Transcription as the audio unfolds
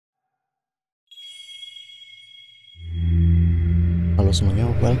Halo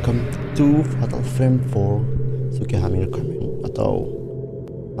semuanya, welcome to Fatal Frame 4 Tsukihami Kamen atau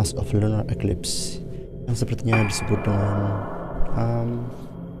Mask of Lunar Eclipse yang sepertinya disebut dengan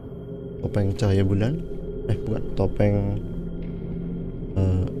topeng cahaya bulan. Bukan, topeng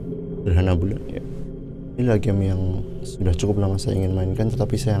gerhana bulan ya. Inilah game yang sudah cukup lama saya ingin mainkan,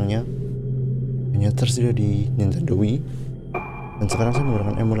 tetapi sayangnya hanya tersedia di Nintendo Wii. Dan sekarang saya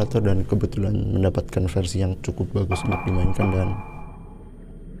menggunakan emulator dan kebetulan mendapatkan versi yang cukup bagus untuk dimainkan dan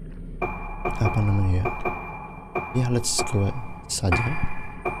let's go saja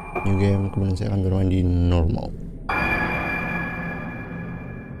new game. Kemudian saya akan bermain di normal.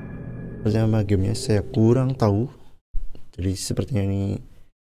 Pertama gamenya saya kurang tahu, jadi sepertinya ini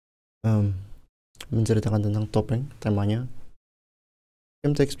menceritakan tentang topeng. Temanya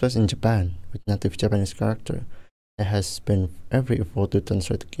game takes place in Japan with native Japanese character. It has been every effort to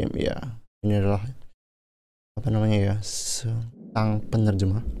translate the game. Ya, ini adalah sang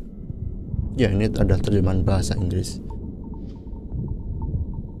penerjemah. Ya, ini ada terjemahan bahasa Inggris.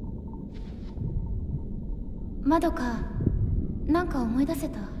 Madoka, nanka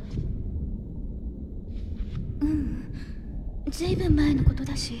omoidaseta? ずいぶん前のこと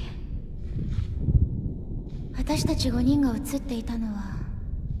だし、私たち5人が映っていたのは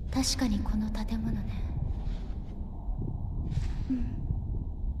確かにこの建物ね。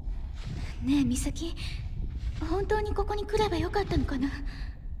ねえ美咲、本当にここに来ればよかったのかな。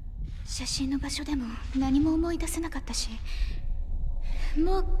写真の場所でも何も思い出せなかったし、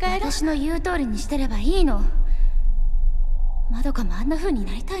もう帰ろう。私の言う通りにしてればいいの。まどかもあんな風に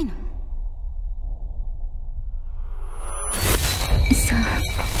なりたいの。そう、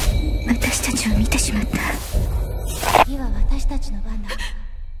私たちを見てしまった。次は私たちの番だ。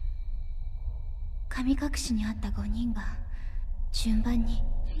神隠しにあった5人が順番に。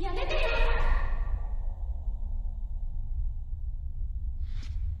やめてよ。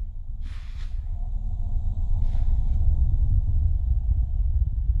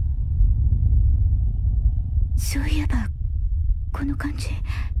そういえばこの感じ。ど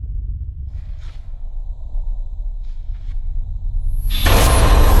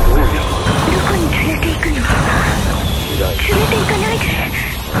こに連れて行くの？連れて行かないで。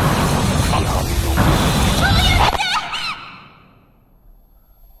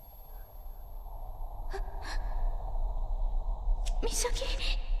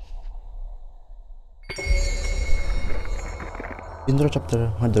Intro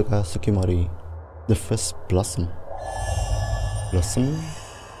chapter Madoka Tsukimori, the first blossom. Blossom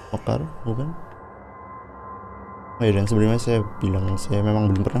mekar, bukan? Oh ya, dan sebelumnya saya bilang saya memang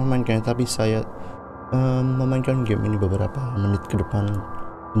belum pernah memainkannya, tapi saya memainkan game ini beberapa menit ke depan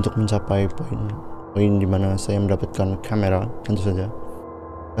untuk mencapai poin di mana saya mendapatkan kamera, tentu saja.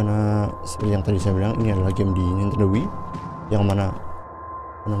 Karena seperti yang tadi saya bilang, ini adalah game di Nintendo Wii yang mana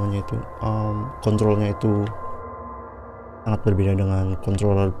kontrolnya itu sangat berbeda dengan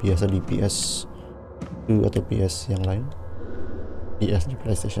controller biasa di PS2 atau PS yang lain, PS di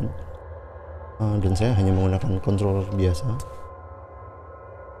PlayStation. Dan saya hanya menggunakan controller biasa,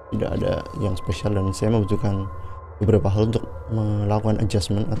 tidak ada yang spesial, dan saya membutuhkan beberapa hal untuk melakukan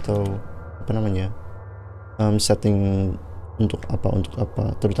adjustment atau setting untuk apa,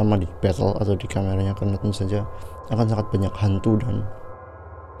 terutama di battle atau di kameranya, karena tentu saja akan sangat banyak hantu dan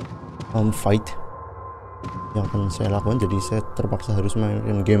fight yang akan saya lakukan. Jadi saya terpaksa harus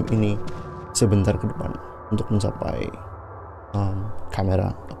mainkan game ini sebentar ke depan untuk mencapai kamera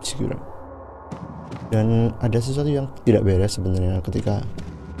obscura. Dan ada sesuatu yang tidak beres sebenarnya ketika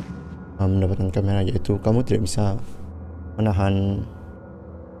mendapatkan kamera, yaitu kamu tidak bisa menahan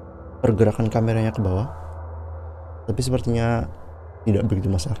pergerakan kameranya ke bawah. Tapi sepertinya tidak begitu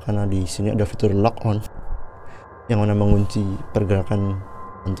masalah karena di sini ada fitur lock on yang mana mengunci pergerakan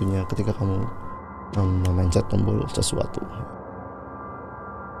tentunya ketika kamu memencet tombol sesuatu.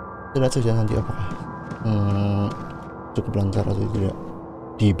 Tidak saja nanti apakah cukup lancar atau tidak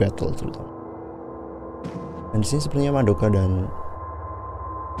di battle terutama. Dan di sini sepertinya Madoka dan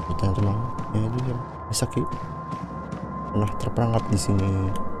teman-temannya itu yang Misaki pernah terperangkap di sini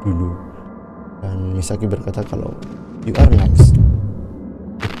dulu, dan Misaki berkata kalau you are next.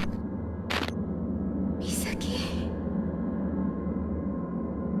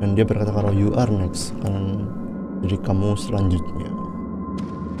 Dan dia berkata kalau you are next, kan, jadi kamu selanjutnya.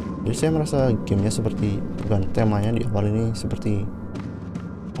 Jadi saya merasa gamenya seperti, bukan, temanya di awal ini seperti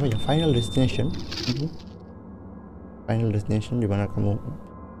Final Destination. Final Destination, di mana kamu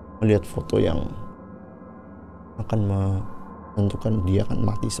melihat foto yang akan menentukan dia akan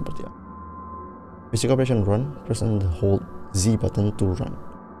mati seperti apa. Basic operation: run, press and hold Z button to run.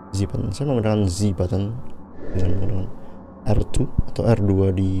 Z button, saya menggunakan Z button dengan menggunakan R2 atau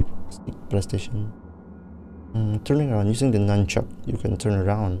R2 di PlayStation. Turning around using the nunchuck, you can turn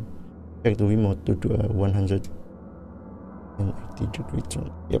around. Check the remote to do a 180-degree turn.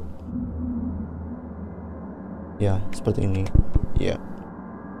 Yep. Ya, seperti ini. Ya.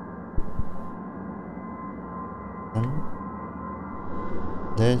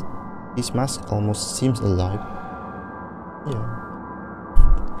 This mask almost seems alive. Ya.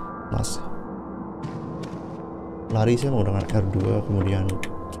 Mask. Lari saya menggunakan R2, kemudian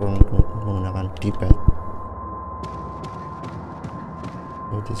turun menggunakan D-pad.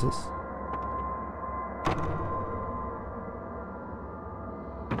 What is this?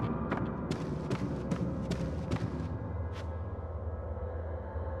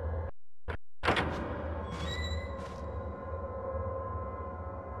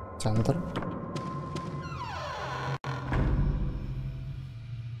 Center.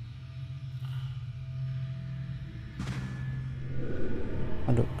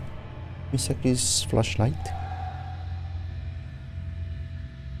 Aduh, Misaki's flashlight.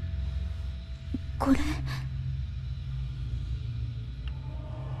 これ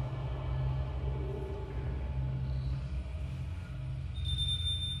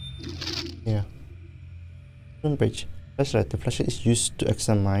Yeah. Front page. Flashlight. The flashlight is used to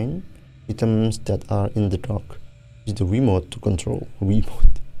examine items that are in the dark. Use the remote to control.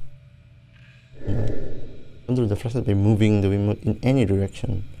 Control the flashlight by moving the remote in any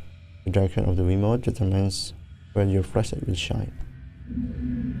direction. The direction of the remote determines where your flashlight will shine.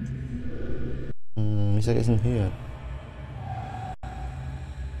 Misaki isn't here.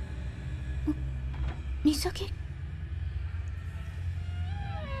 Misaki?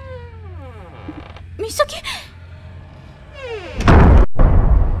 Misaki?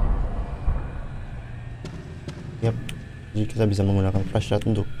 Yap, jadi kita bisa menggunakan flashlight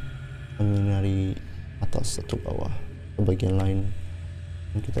untuk menyinari atas atau bawah ke bagian lain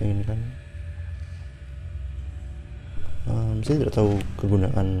yang kita inginkan. Saya tidak tahu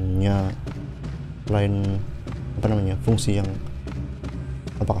kegunaannya selain fungsi yang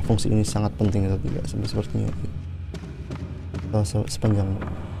apakah fungsi ini sangat penting atau tidak. Sepertinya sepanjang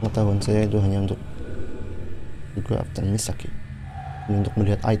pengetahuan saya itu hanya untuk grab dan Misaki, ini untuk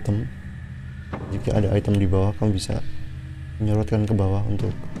melihat item. Jika ada item di bawah, kamu bisa menyorotkan ke bawah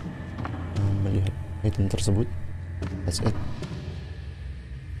untuk melihat item tersebut. That's it.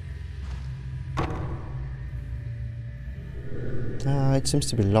 It seems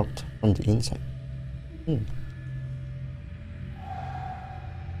to be locked from the inside.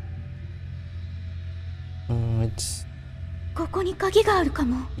 It's ここに鍵があるか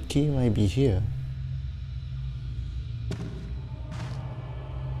も。 key might be here.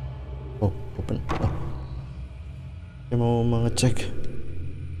 Oh, open. Oh. Saya mau mengecek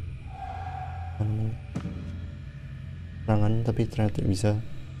serangan, tapi ternyata bisa.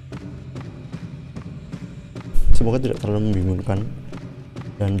 Semoga tidak terlalu membingungkan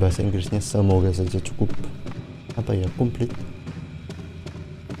dan bahasa Inggrisnya semoga saja cukup komplit.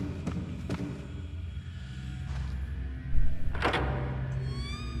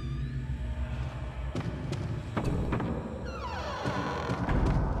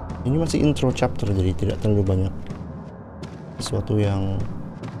 Ini masih intro chapter, jadi tidak terlalu banyak sesuatu yang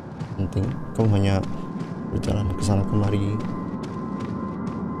penting. Kamu hanya berjalan ke sana kemari.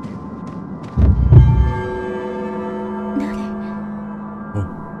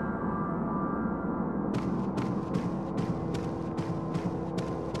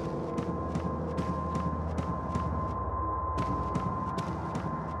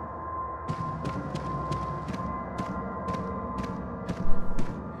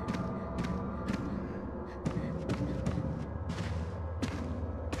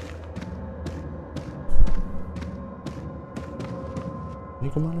 Ini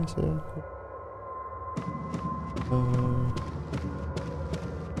kemana saya?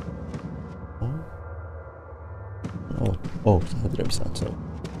 Saya tidak bisa,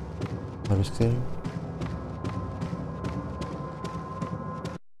 harus ke sini.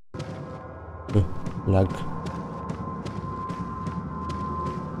 Lag.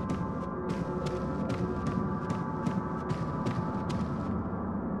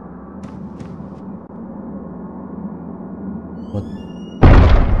 What?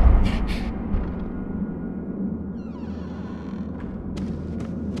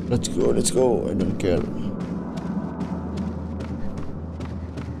 Let's go. I don't care.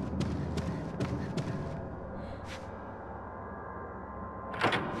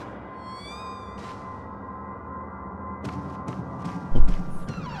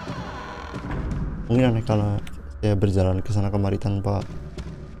 Mungkin aneh kalau saya berjalan ke sana kemari tanpa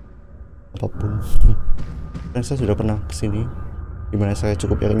apapun. Dan saya sudah pernah kesini, dimana saya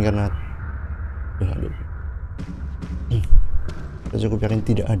cukup yakin karena saya cukup yakin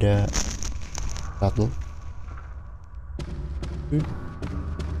tidak ada turtle.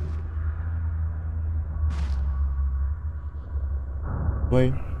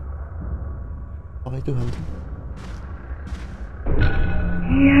 Why? Apakah itu hantu?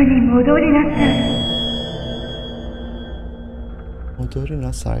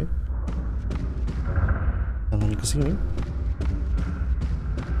 Modorinasai? Jangan kesini.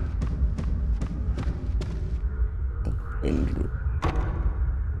 Ini dulu.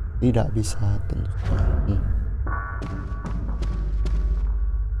 Tidak bisa tentu.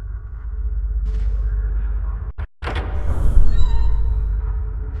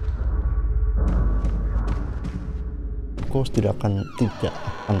 Of course tidak akan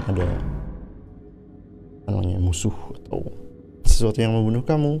ada namanya musuh atau sesuatu yang membunuh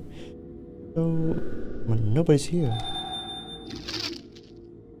kamu. So nobody's here.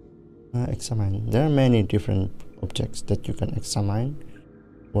 Examine. There are many different objects that you can examine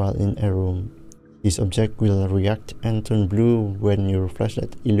while in a room. This object will react and turn blue when your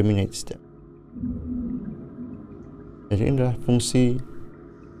flashlight illuminates them. Jadi ini adalah fungsi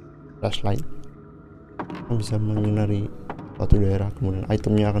flashlight yang bisa menyinari suatu daerah, kemudian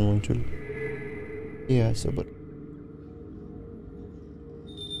itemnya akan muncul. Iya, sobat.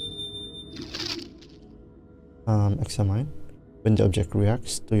 Examine. When the object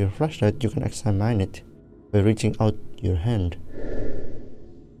reacts to your flashlight, you can examine it by reaching out your hand.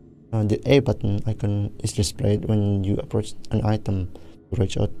 The A button icon is displayed when you approach an item. To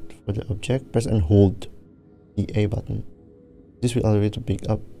reach out for the object, press and hold the A button. This will allow you to pick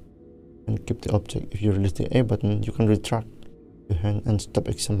up and keep the object. If you release the A button, you can retract your hand and stop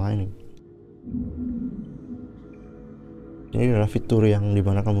examining. Ini adalah fitur yang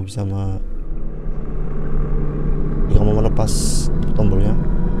dimana kamu bisa jika kamu melepas tombolnya,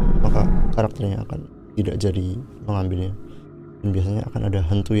 maka karakternya akan tidak jadi mengambilnya, dan biasanya akan ada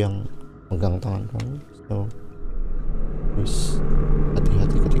hantu yang megang tangan kamu. So terus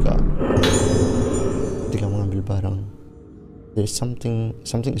hati-hati ketika mengambil barang. There is something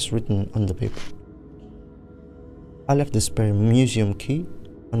is written on the paper. I left the spare museum key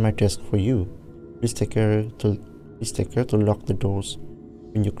on my desk for you. Please take care to lock the doors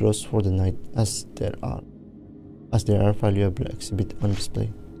when you close for the night, as there are valuable exhibit on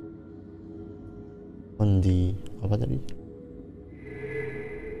display. On the apa tadi?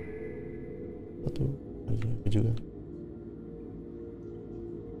 Satu lagi juga.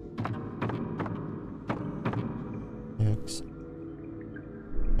 X.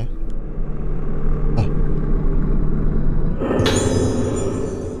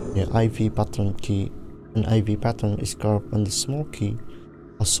 IV pattern key. An IV pattern is carved on the small key.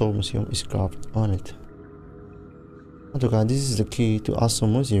 Also museum is carved on it. Okay, this is the key to Also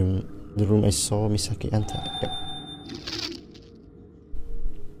Museum, the room I saw Misaki enter. Yep.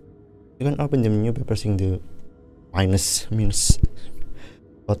 You can open the menu by pressing the minus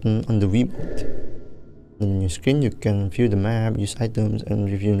button on the Wiimote. On the menu screen, you can view the map, use items,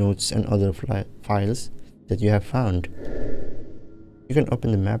 and review notes and other files that you have found. You can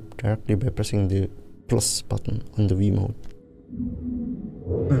open the map directly by pressing the plus button on the Wiimote.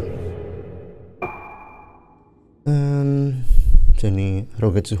 Jadi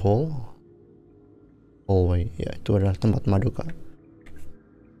Rogetsu Hallway, ya itu adalah tempat Madoka.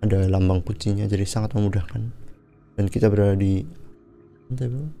 Ada lambang kuncinya, jadi sangat memudahkan. Dan kita berada di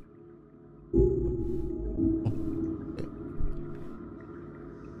lantai berapa?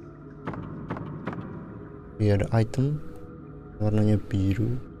 Ini ada item warnanya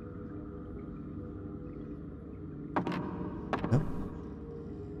biru.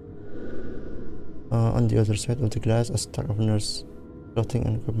 On the other side of the glass, a stack of nurse clothing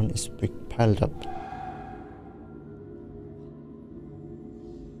and equipment is piled up.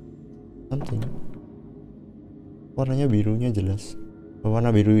 Something. Warnanya birunya jelas. Warna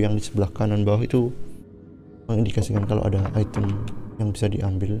biru yang di sebelah kanan bawah itu mengindikasikan kalau ada item yang bisa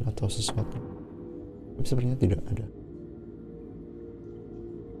diambil atau sesuatu. Tapi sebenarnya tidak ada.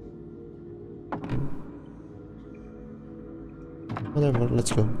 Whatever,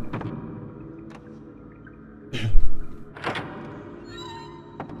 let's go.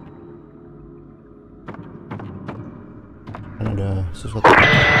 Kan ada sesuatu.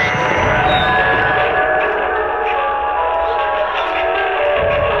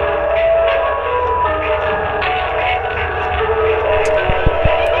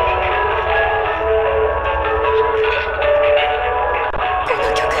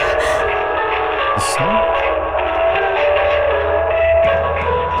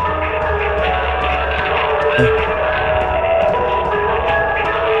 Should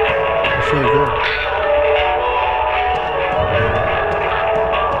I go?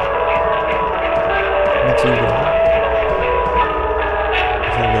 Not seeing it.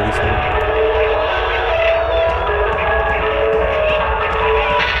 Saya dari sana.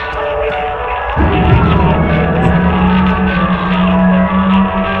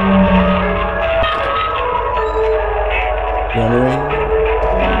 Run away.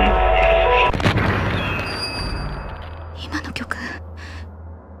 今の曲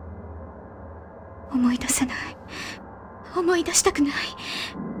思い出せない。思い出したくない。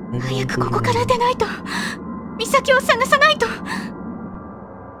早くここから出ないと。美咲を探さないと。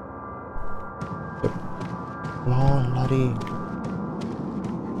 Lari.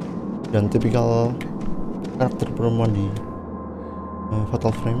 Dan tipikal karakter perempuan di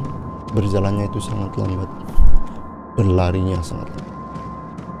Fatal Frame, berjalannya itu sangat lambat, berlarinya sangat lambat.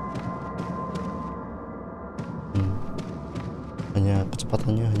 Hanya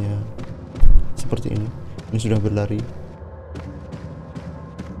kecepatannya hanya seperti ini. Ini sudah berlari,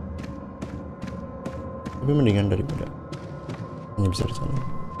 tapi mendingan daripada hanya bisa berjalan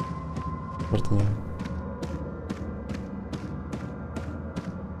sepertinya.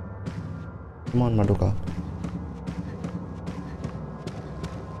 Come on, Madoka.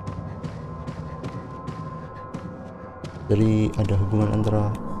 Jadi ada hubungan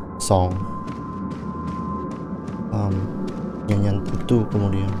antara song, nyanyian itu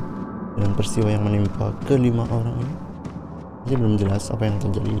kemudian dengan peristiwa yang menimpa kelima orang ini. Masih belum jelas apa yang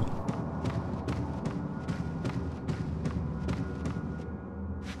terjadi.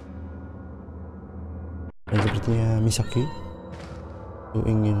 Dan sepertinya Misaki itu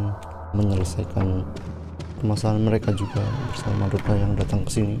ingin menyelesaikan permasalahan mereka juga bersama Madoka yang datang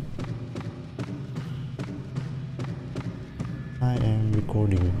ke sini. I am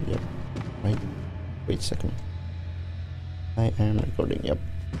recording, yep, right? Wait a second. I am recording, yep.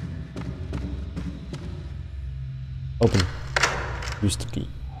 Open. Use the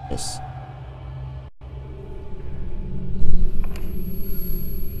key. Yes.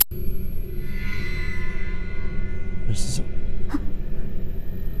 This is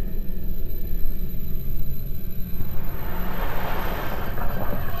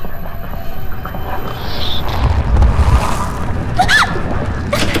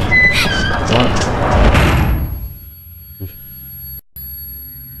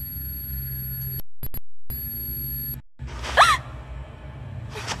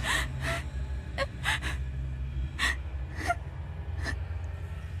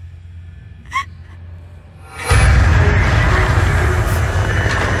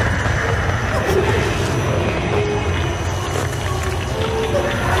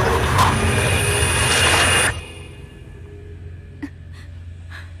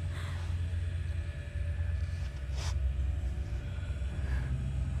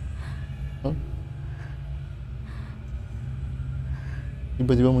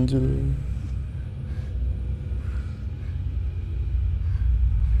tiba-tiba muncul.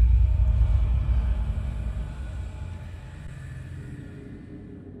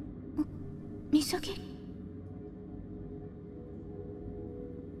 Misaki?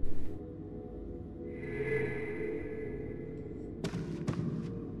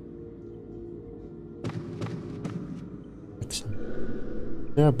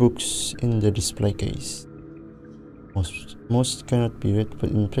 There are books in the display case. Most cannot be read,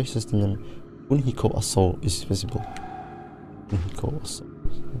 but in places the name Unhiko Aso is visible. Unhiko Aso.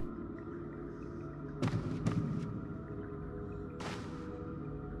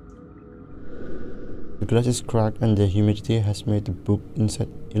 The glass is cracked and the humidity has made the book inside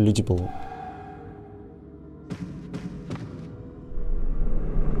illegible.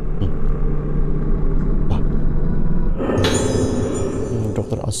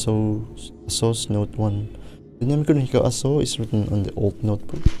 Dr. Aso's Note 1. The name Kunihiko Aso is written on the old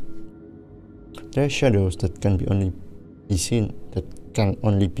notebook. There are shadows that can only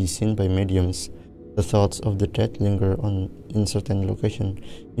be seen by mediums. The thoughts of the dead linger in certain location.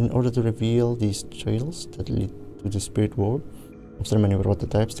 In order to reveal these trails that lead to the spirit world, after many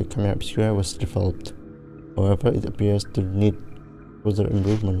prototypes, the camera obscura was developed. However, it appears to need further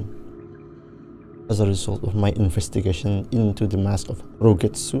improvement. As a result of my investigation into the mask of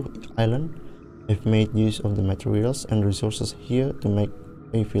Rogetsu Island, I've made use of the materials and resources here to make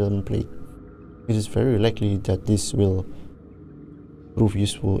a film plate. It is very likely that this will prove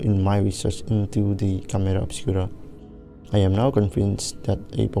useful in my research into the camera obscura. I am now convinced that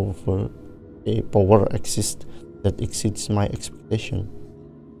a power exists that exceeds my expectation.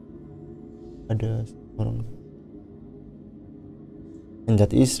 Ada orang, and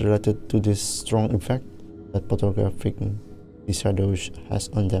that is related to this strong effect that photographic the shadows has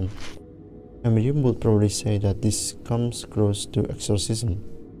on them. A medium would probably say that this comes close to exorcism.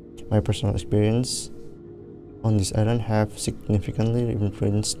 My personal experience on this island have significantly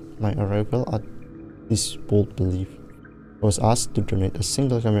influenced my arrival at this bold belief. I was asked to donate a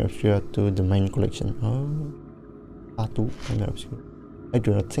single camera obscura to the main collection. Satu camera obscura. I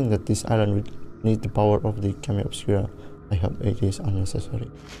do not think that this island would need the power of the camera obscura. I hope it is unnecessary.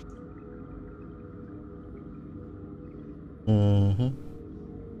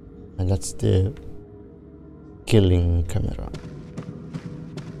 And that's the killing camera.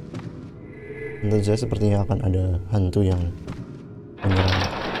 Tentu saja sepertinya akan ada hantu yang menyerang.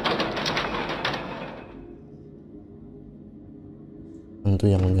 Hantu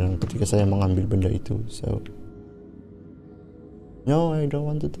yang menyerang ketika saya mengambil benda itu. So, no, I don't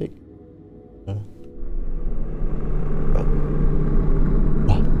want to take.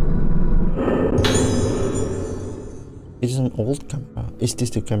 It is an old camera. Is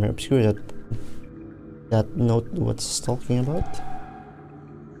this the camera obscura that note what's talking about?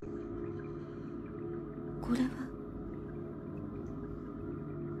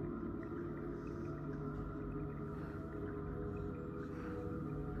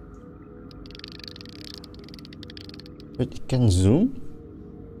 But it can zoom?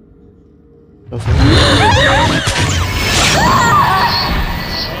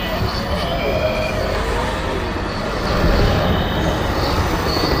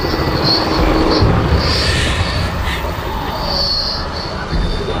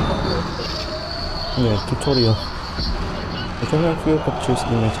 Yeah, tutorial. The camera view captures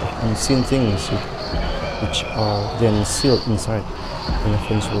images of unseen things which are then sealed inside. When a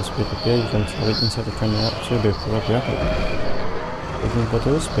visual speed appear, you can throw it inside the camera to the photography. Taking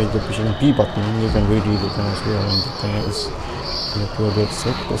photos by the pushing B button, you can ready the camera view when the camera is in a pure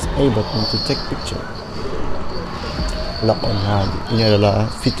set. Press A button to take picture. Lock on. Nah, ini adalah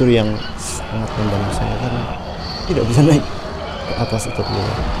fitur yang sangat membantu saya karena tidak bisa naik ke atas atau ke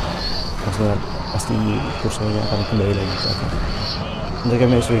bawah. Maksudnya pasti kursornya akan kembali lagi ke atas. The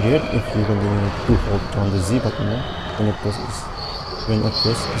camera is ready. If you continue to hold down the Z button, when a press is in the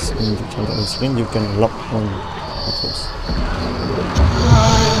center of the screen, you can lock on the press.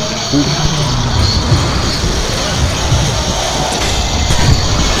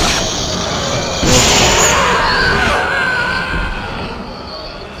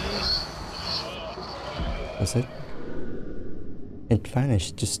 That's it. It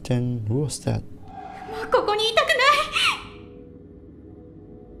vanished just then. Who was that?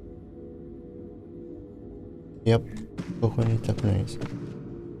 Yep, nice.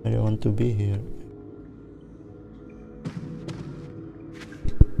 I don't want to be here.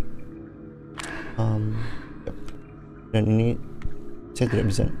 Yep. Dan ini saya tidak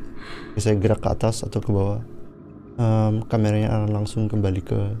bisa. Saya gerak ke atas atau ke bawah. Kameranya akan langsung kembali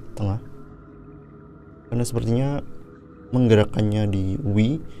ke tengah. Karena sepertinya menggerakkannya di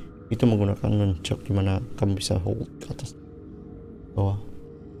Wii itu menggunakan nunchuk, dimana kamu bisa hold ke atas, bawah,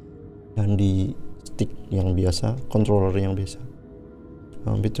 dan di stick yang biasa, controller yang biasa.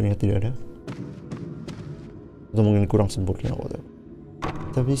 Fiturnya tidak ada, atau mungkin kurang sempurna,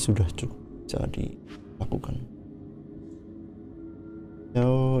 tapi sudah cukup bisa dilakukan.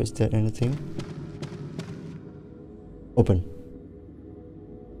 So, is there anything? Open.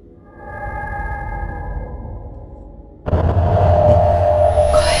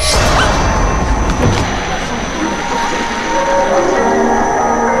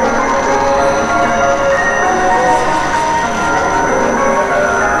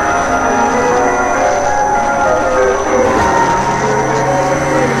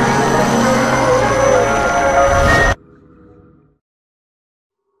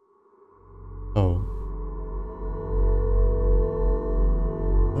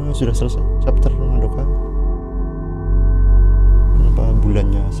 Sudah selesai chapter Madoka. Kenapa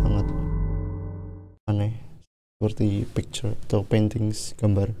bulannya sangat aneh seperti picture atau paintings,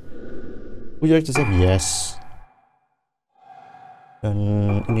 gambar? Would you like to save? Yes. Dan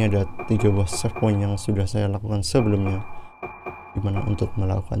ini ada 3 buah save point yang sudah saya lakukan sebelumnya, dimana untuk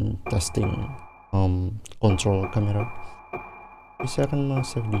melakukan testing control kamera. Saya akan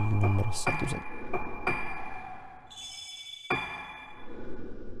save di nomor 1 saja.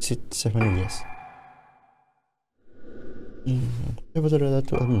 7 yes. Betul ada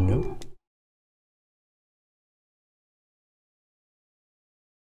tuh no.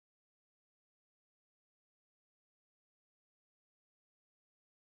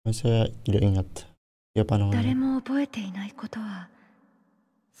 Saya tidak ingat siapa namanya. 誰も覚えていないことは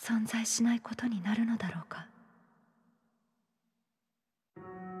存在しないことになるのだろうか。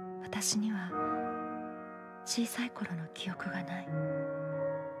私には小さい頃の記憶がない。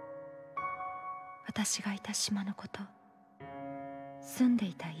私がいた島のこと、住んで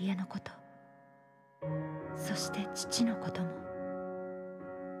いた家のこと、そして父のことも。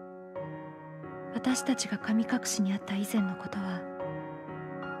私たちが神隠しにあった以前のことは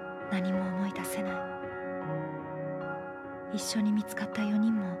何も思い出せない。一緒に見つかった4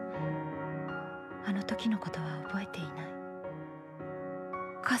人もあの時のことは覚えていない。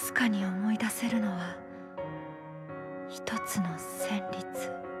かすかに思い出せるのは一つの旋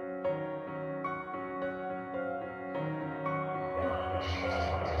律。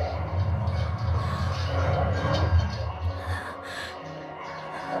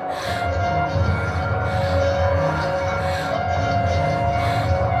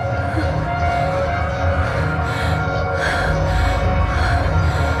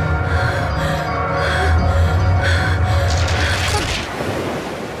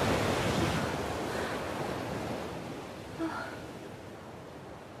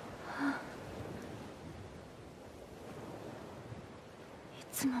い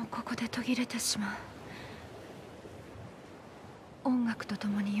つもここで途切れてしまう。音楽とと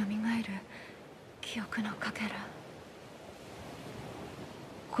もによみがえる記憶のかけら。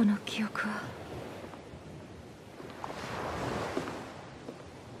この記憶は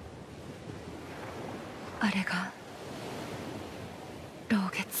あれが老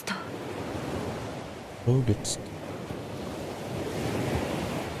月と老月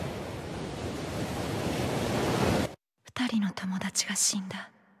2人の友達が死んだ。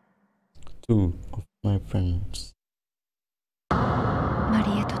Two of my friends. マ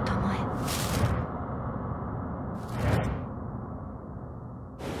リエとトモエ。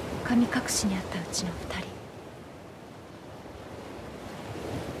神隠しにあったうちの2人。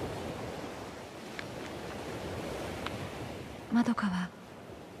まどかは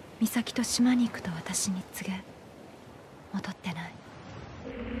美咲と島に行くと私に告げ、戻ってない。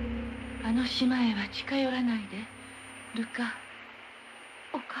あの島へは近寄らないで、ルカ。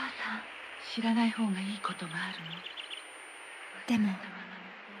お母さん、知らない方がいいことがあるの。でも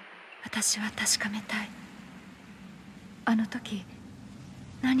私は確かめたい。あの時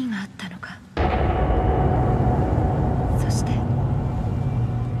何があったのか。そして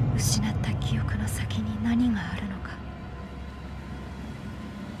失った記憶の先に何があるのか。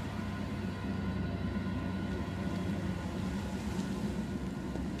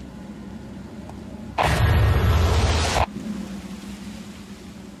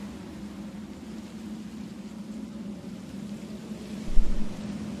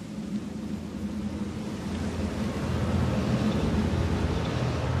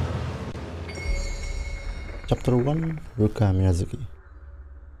Chapter 1 Ruka Miyazaki.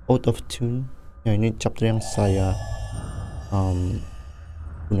 Out of Tune. Ya, ini chapter yang saya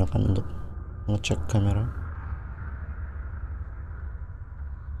gunakan untuk ngecek kamera.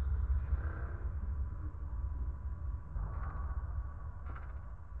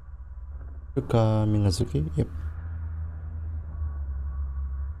 Ruka Miyazaki, yep.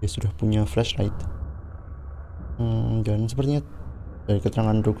 Dia sudah punya flashlight. Dan sepertinya dari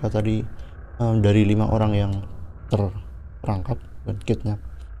keterangan Ruka tadi, dari 5 orang yang terperangkap dan kidnap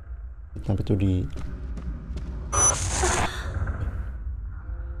itu di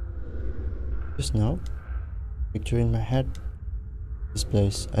just now picture in my head, this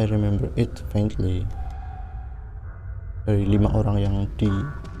place I remember it faintly. Dari 5 orang yang di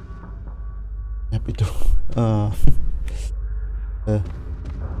itu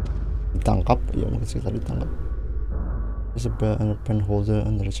ditangkap, ya mungkin sekitar ditangkap. There's a bell and a pen holder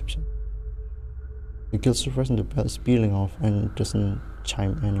on the reception. The guild surface and the bell is peeling off and doesn't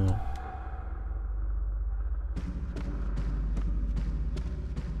chime anymore.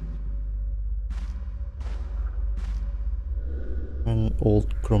 An old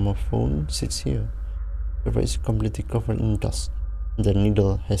gramophone sits here. The surface is completely covered in dust, and the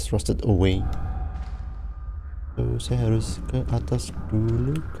needle has rusted away. So saya harus ke atas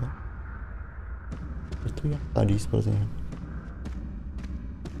dulu kah? Itu yang tadi sepertinya.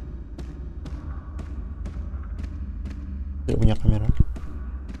 Tidak punya kamera.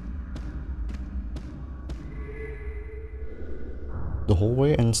 The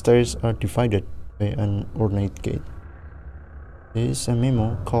hallway and stairs are divided by an ornate gate. There is a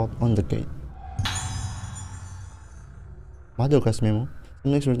memo carved on the gate. Madoka's memo.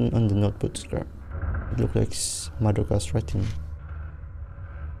 Something's written on the notebook scrap. It looks like Madoka's writing.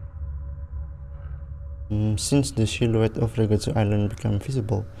 Since the silhouette of Regatsu Island became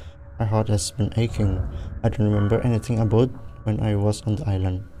visible, my heart has been aching. I don't remember anything about when I was on the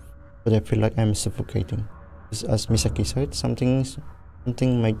island, but I feel like I'm suffocating. Just as Misaki said, something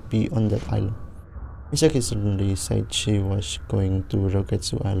might be on that island. Misaki suddenly said she was going to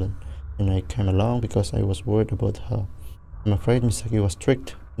Rogetsu Island, and I came along because I was worried about her. I'm afraid Misaki was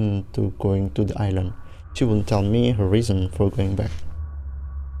tricked into going to the island. She wouldn't tell me her reason for going back.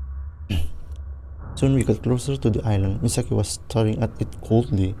 Soon we got closer to the island. Misaki was staring at it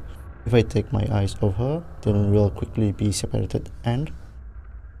coldly. If I take my eyes off her, then we'll quickly be separated. And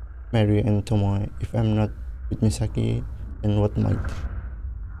Mary and Tomoe, if I'm not with Misaki, then what might?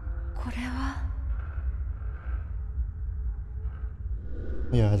 これは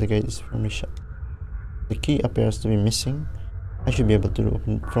Yeah, the gate is firmly shut. The key appears to be missing. I should be able to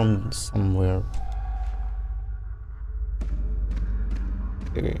open it from somewhere.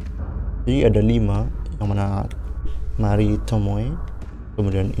 Okay. Jadi ada 5, yang mana Mari, Tomoe,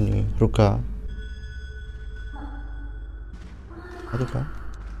 kemudian ini Ruka,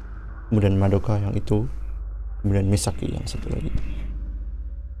 kemudian Madoka yang itu, kemudian Misaki yang satu lagi.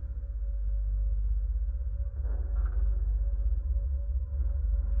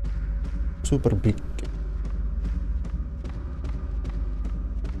 Super big.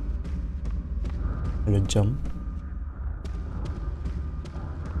 Ada jam.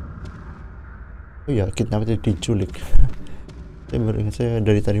 Oh ya, kidnap itu diculik. Saya baru ingat, saya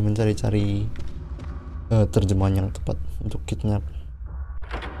dari tadi mencari-cari terjemahan yang tepat untuk kidnap.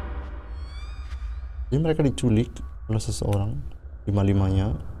 Jadi mereka diculik oleh seseorang,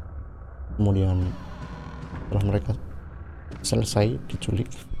 5-5-nya. Kemudian setelah mereka selesai diculik,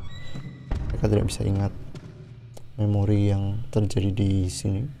 mereka tidak bisa ingat memori yang terjadi di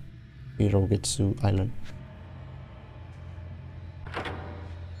sini, di Rogetsu Island.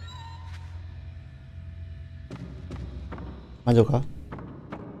 Madoka,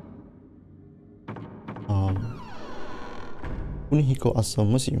 Kunihiko Aso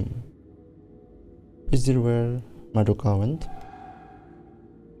Museum. Is there where Madoka went?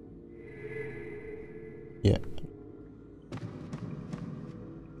 Yeah.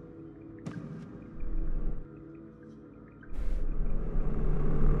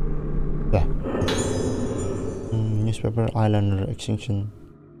 Newspaper Islander extinction.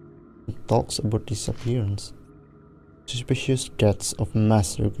 It talks about disappearance. Suspicious deaths of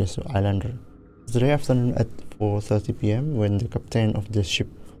mass Rogetsu Islander. Yesterday afternoon at 4:30 p.m. when the captain of the ship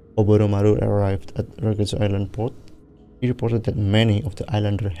Oboromaru arrived at Rogetsu Island port, he reported that many of the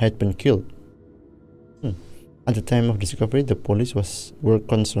islanders had been killed. At the time of discovery, the police were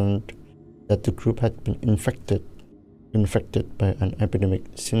concerned that the group had been infected by an epidemic,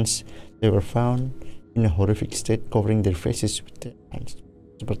 since they were found in a horrific state, covering their faces with their hands.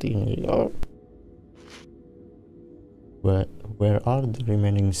 Seperti ini. Where are the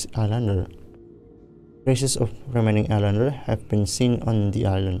remaining islanders? Traces of remaining islanders have been seen on the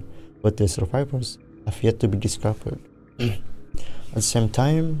island, but the survivors have yet to be discovered. At the same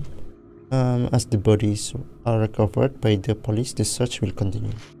time, as the bodies are recovered by the police, the search will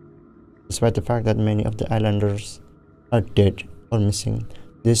continue. Despite the fact that many of the islanders are dead or missing,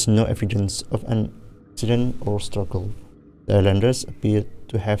 there is no evidence of an accident or struggle. The islanders appear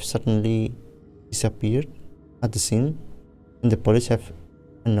to have suddenly disappeared at the scene, and the police have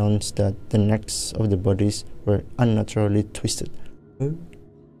announced that the necks of the bodies were unnaturally twisted.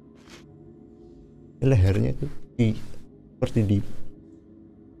 Lehernya itu seperti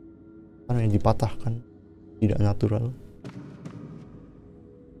dipatahkan, tidak natural.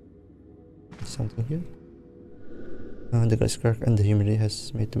 Something here. The glass crack and the humidity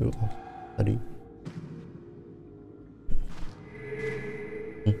has made the off tadi.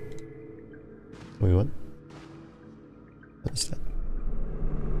 Wait, what? What is that?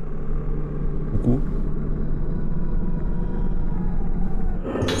 Buku.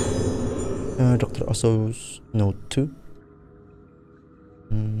 Dr. Oso's note 2.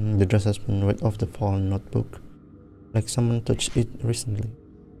 The dress has been wet off the fallen notebook, like someone touched it recently.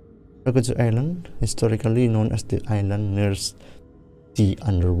 Rogetsu Island, historically known as the island near the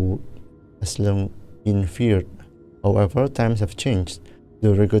underworld, has long been feared. However, times have changed. The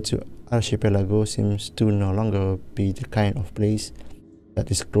Rogetsu archipelago seems to no longer be the kind of place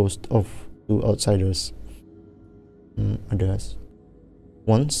that is closed off to outsiders.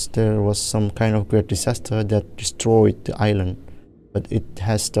 Once there was some kind of great disaster that destroyed the island, but it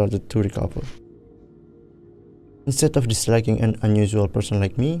has started to recover. Instead of disliking an unusual person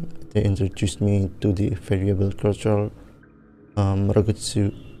like me, they introduced me to the variable cultural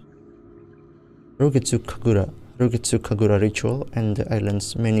Rogetsu Kagura ritual and the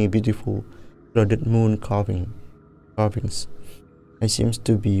island's many beautiful blooded moon carvings. I seemed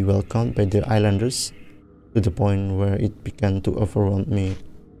to be welcomed by the islanders to the point where it began to overwhelm me.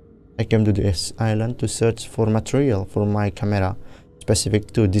 I came to this island to search for material for my camera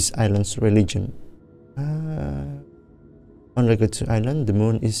specific to this island's religion. On Rogetsu Island, the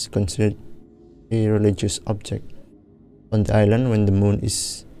moon is considered a religious object. On the island, when the moon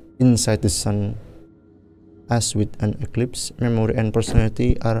is inside the sun, as with an eclipse, memory and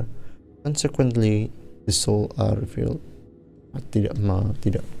personality are consequently the soul are revealed. Tidak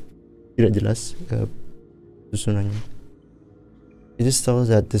jelas susunannya. It is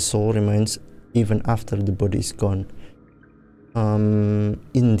thought that the soul remains even after the body is gone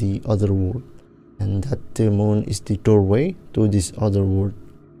in the other world, and that the moon is the doorway to this other world.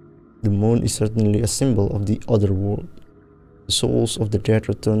 The moon is certainly a symbol of the other world. The souls of the dead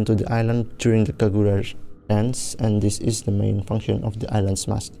return to the island during the Kagura dance, and this is the main function of the island's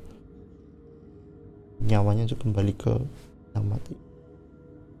mask. Nyawanya itu kembali ke yang mati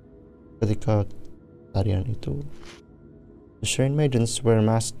ketika tarian itu. The Shrine Maidens wear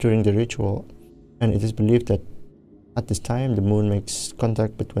masks during the ritual, and it is believed that at this time the moon makes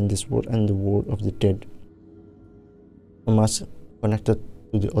contact between this world and the world of the dead. A mask connected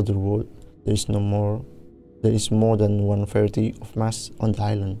to the other world. There is more than one variety of masks on the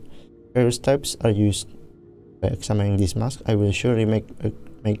island. Various types are used. By examining these masks, I will surely make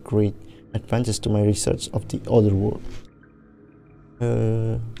great advances to my research of the other world.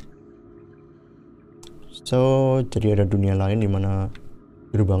 Jadi ada dunia lain di mana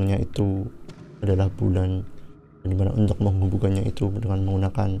gerbangnya itu adalah bulan, dan di mana untuk menghubungkannya itu dengan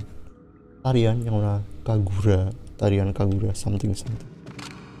menggunakan tarian yang mana tarian Kagura something.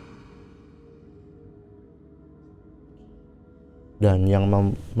 Dan yang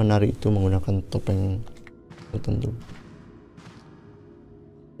menari itu menggunakan topeng tertentu.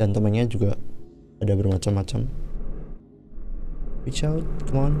 Dan topengnya juga ada bermacam-macam. Reach out,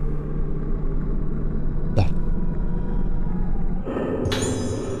 come on.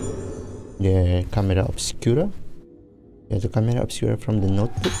 The camera obscura, the camera obscura from the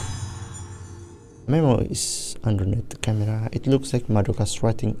notebook. A memo is underneath the camera. It looks like Madoka's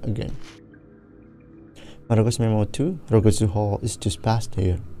writing again. Madoka's memo 2, Rogetsu Hall is just past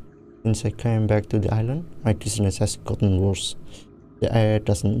here. Since I came back to the island, my dizziness has gotten worse. The air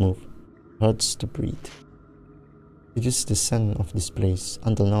doesn't move. It hurts to breathe. It is the scent of this place.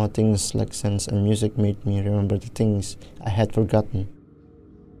 Until now, things like scents and music made me remember the things I had forgotten.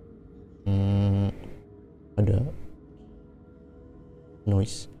 Ada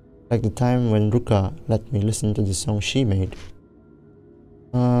noise. Like the time when Ruka let me listen to the song she made.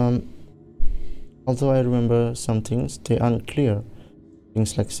 Although I remember some things, they aren't clear.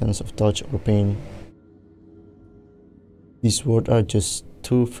 Things like sense of touch or pain. These words are just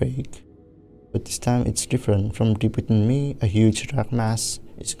too vague. But this time it's different. From deep within me, a huge dark mass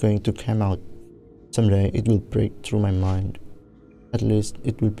is going to come out. Someday it will break through my mind. At least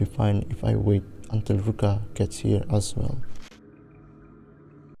it will be fine if I wait until Ruka gets here as well.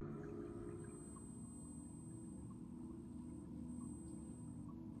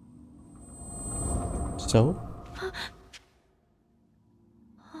 So?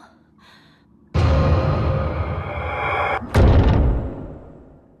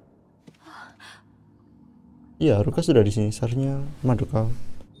 Ya, Ruka sudah di sini. Seharusnya Madoka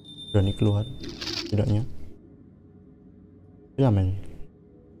berani keluar. Tidaknya. Filament.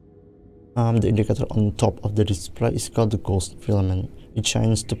 The indicator on top of the display is called the ghost filament. It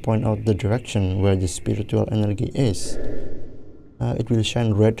shines to point out the direction where the spiritual energy is. It will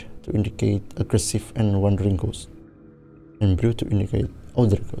shine red to indicate aggressive and wandering ghosts, and blue to indicate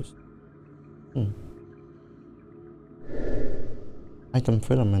other ghosts. Item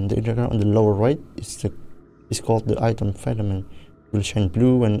filament. The indicator on the lower right is called the item filament. It will shine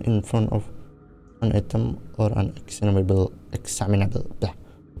blue when in front of an item or an examinable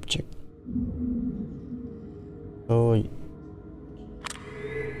object.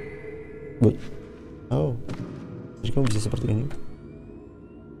 Jadi kamu bisa seperti ini.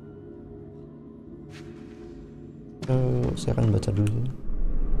 Saya akan baca dulu ini.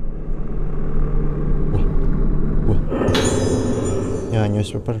 Wah. Ya,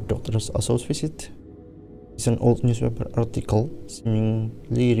 newspaper Doctor's Assault Visit. It's an old newspaper article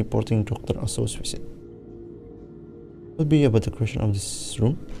seemingly reporting Dr. Asso's visit. Could be about the creation of this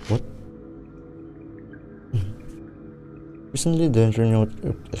room. What? Recently, the renowned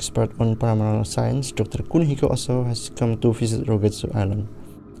expert on paranormal science, Dr. Kunihiko Asso, has come to visit Rogetsu Island.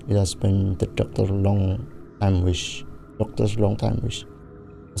 It has been the doctor's long time wish.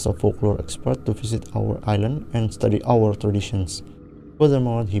 As a folklore expert, to visit our island and study our traditions.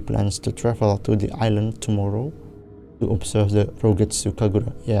 Furthermore, he plans to travel to the island tomorrow to observe the Rogetsu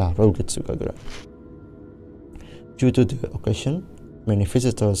Kagura. Yeah, Rogetsu Kagura. Due to the occasion, many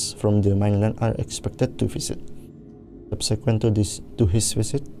visitors from the mainland are expected to visit. Subsequent to his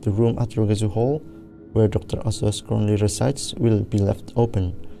visit, the room at Rogetsu Hall where Dr. Asos currently resides, will be left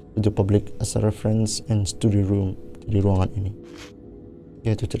open to the public as a reference and study room. Di ruangan ini,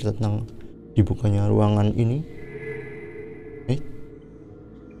 yaitu cerita tentang dibukanya ruangan ini.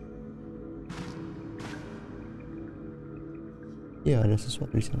 Ya, ada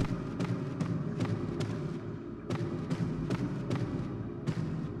sesuatu di sana.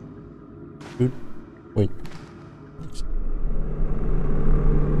 Dude, wait.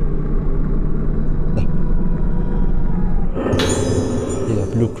 Yeah,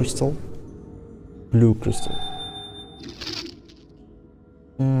 blue crystal.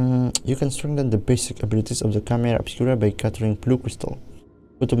 You can strengthen the basic abilities of the camera obscura by gathering blue crystal.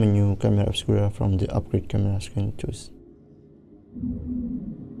 Go to menu camera obscura from the upgrade camera screen. Choose.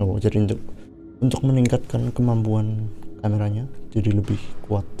 Oh, jadi untuk meningkatkan kemampuan kameranya jadi lebih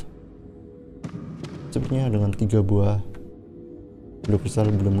kuat. Sepertinya dengan 3 buah blue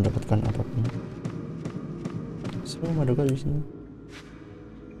crystal belum mendapatkan apapun. Semua ada di sini.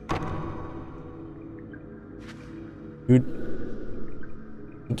 Dude,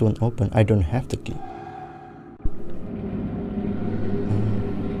 it won't open. I don't have the key.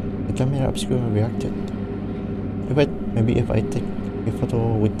 The camera obscura reacted. Maybe if I take a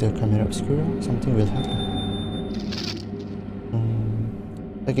photo with the camera obscura, something will happen.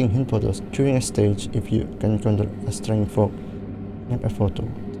 Taking hint photos during a stage. If you can encounter a strange fog, snap a photo.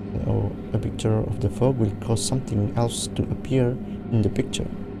 Or a picture of the fog will cause something else to appear in the picture.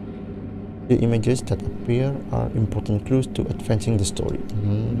 The images that appear are important clues to advancing the story.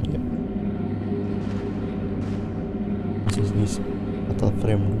 Yeah. This atau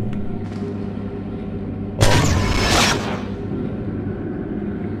frame.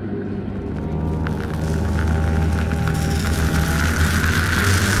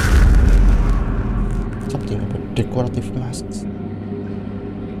 Something about decorative masks.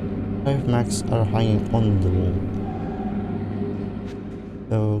 5 masks are hanging on the wall.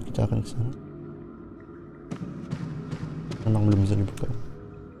 So kita akan ke sana. Memang belum bisa dibuka.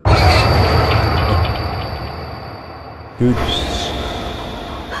 Dude.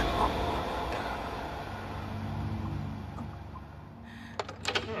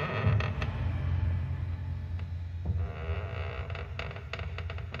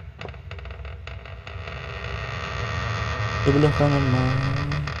 Sebelah kanan mah.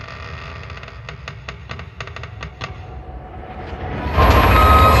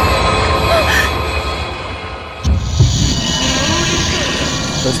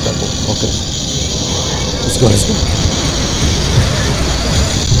 Okay. Let's go.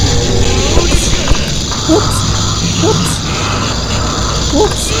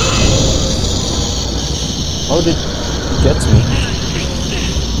 Whoops. How did it get me?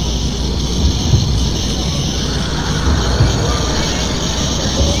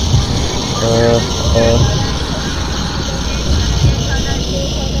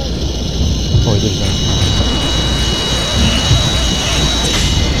 Oh, it is that.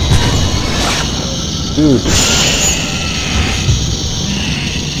 Dude.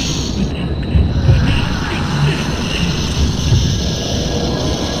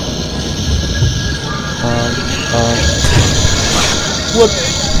 What?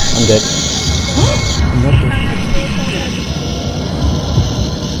 I'm dead. I'm not dead.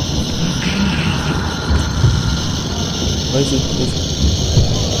 Where is it?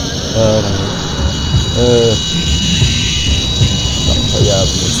 Saya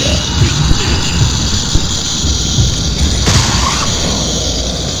bisa.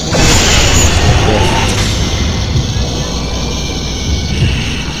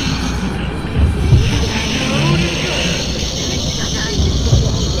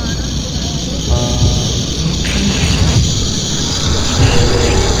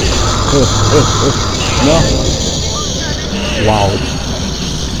 No. Wow.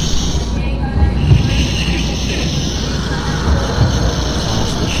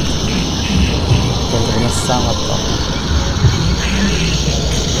 Kontranya sangat bagus.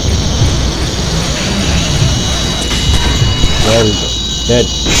 There we go. Dead.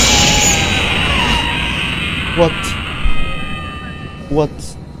 What?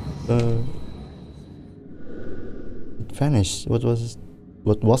 It vanished. What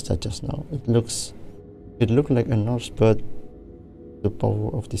was that just now? It looked like a nurse, but the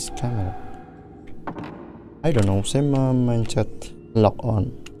power of this camera. I don't know. Saya mencet lock on,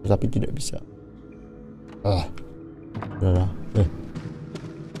 tapi tidak bisa. Udahlah.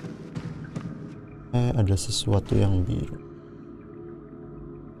 Ada sesuatu yang biru.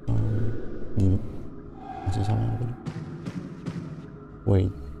 Masih sama yang tadi.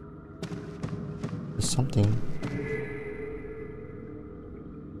 Wait. There's something.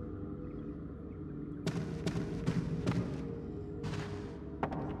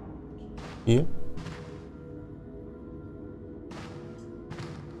 Iya.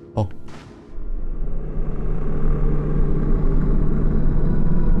 Oh.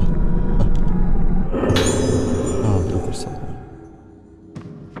 Berusaha.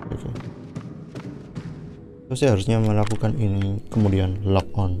 Oke. Terus saya harusnya melakukan ini kemudian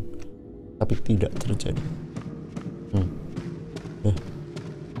lock on, tapi tidak terjadi.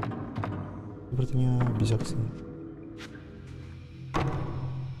 Sepertinya bisa kesini.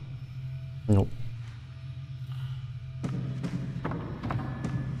 Nope.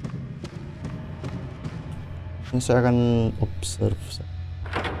 Ini saya akan observe.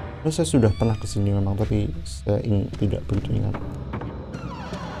 Terus saya sudah pernah kesini memang, tapi saya tidak begitu ingat.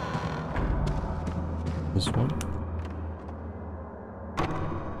 This one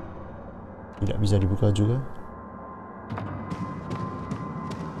tidak bisa dibuka juga.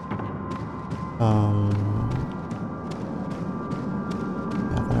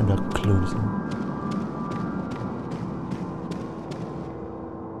 Akan ada clue di sini.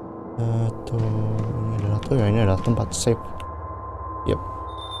 Ini adalah tempat save. Yep.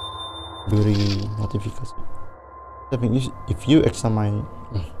 Beri notifikasi. Tapi if you examine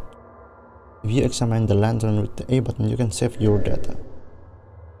the lantern with the A button, you can save your data.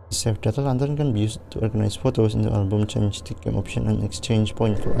 The save data lantern can be used to organize photos in the album, change the game option, and exchange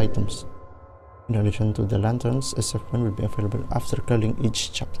points for items. In addition to the lanterns, a save point will be available after clearing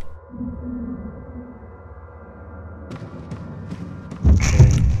each chapter.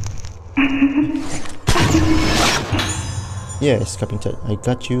 Yeah, escaping chat. I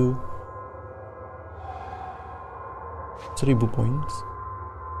got you 1000 points.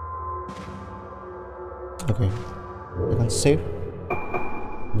 Okay, I can save.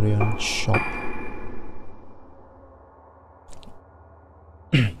 Kemudian shop.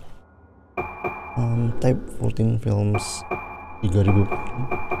 Type 14 films 3000 poin.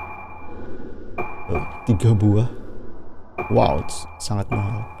 3 buah. Wow, sangat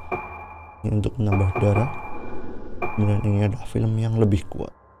mahal. Ini untuk menambah darah. Kemudian ini ada film yang lebih kuat.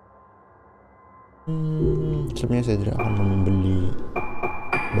 Sebenarnya saya tidak akan membeli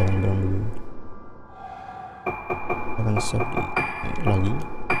barang-barang dulu. Akan save lagi.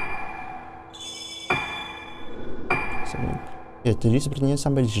 Ya, jadi sepertinya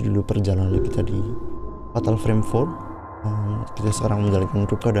sampai di sini dulu perjalanan kita di Fatal Frame 4. Kita sekarang menjalankan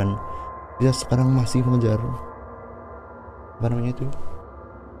Ruka dan kita sekarang masih mengejar apa namanya itu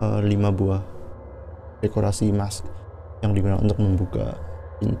 5 buah dekorasi mask yang digunakan untuk membuka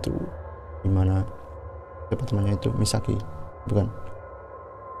pintu dimana siapa temannya itu Misaki, bukan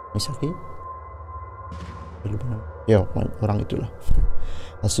Misaki, ya orang itulah.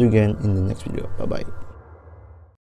 I'll see you again in the next video. Bye bye.